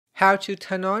how to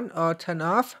turn on or turn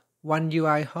off One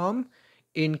UI Home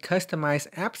in customized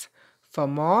apps for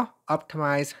more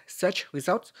optimized search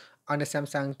results on the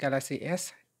Samsung Galaxy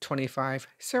S25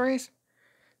 series.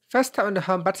 First, tap on the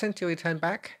Home button to return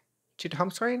back to the home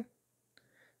screen.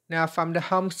 Now from the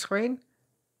home screen,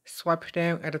 swipe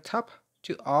down at the top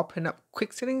to open up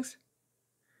Quick Settings.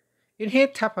 In here,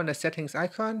 tap on the Settings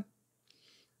icon.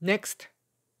 Next,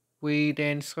 we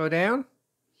then scroll down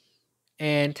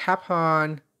and tap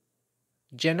on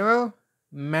General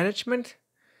Management.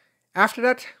 After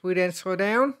that, we then scroll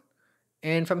down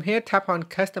and from here tap on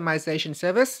Customization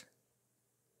Service.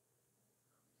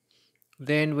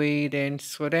 Then we then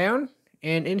scroll down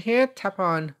and in here tap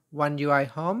on One UI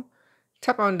Home.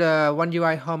 Tap on the One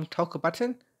UI Home toggle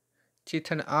button to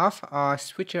turn it off or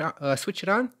switch it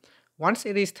on. Once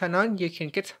it is turned on, you can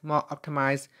get more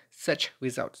optimized search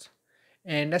results.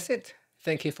 And that's it.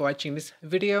 Thank you for watching this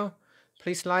video.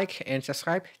 Please like and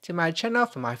subscribe to my channel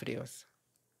for more videos.